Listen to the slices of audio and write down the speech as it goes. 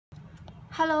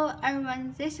Hello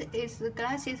everyone, this is the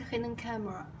glasses hidden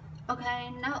camera.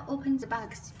 Okay, now open the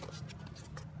box.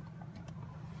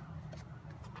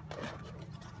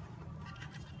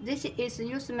 This is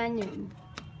use menu.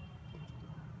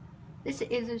 This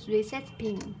is reset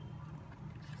pin.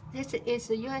 This is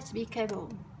USB cable.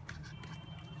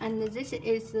 And this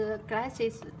is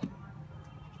glasses.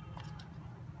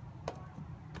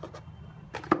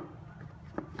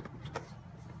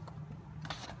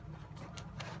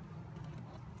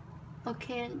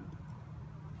 Okay,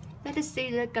 let's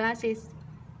see the glasses.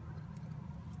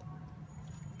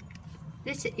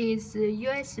 This is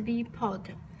USB port.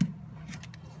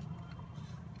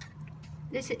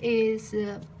 This is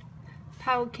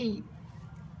power key.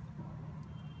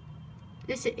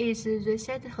 This is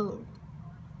reset hole.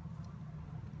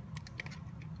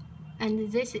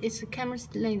 And this is camera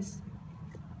lens.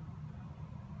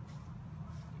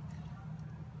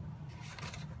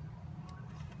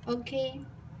 Okay.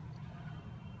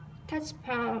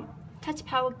 Touch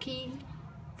power key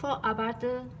for about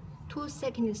 2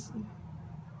 seconds.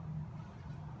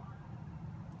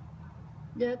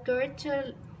 The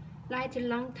greater light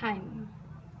long time.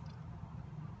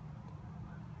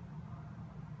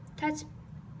 Touch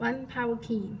one power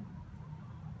key.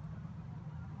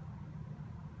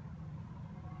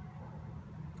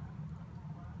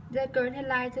 The greater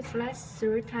light flash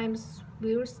 3 times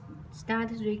will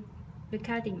start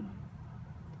recording.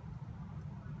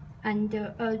 And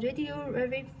a radio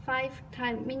every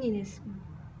 5 minutes.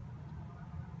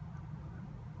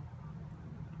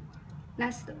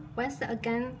 Last, once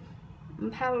again,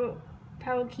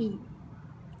 power key.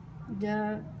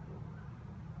 The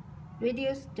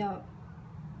radio stop.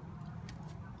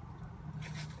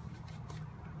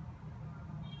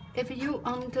 If you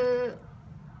want to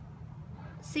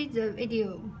see the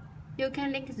video, you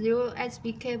can link the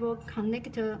USB cable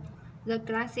connector, the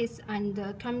glasses, and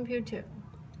the computer.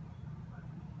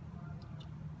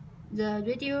 The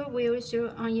video will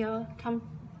show on your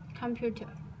computer.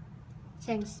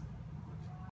 Thanks.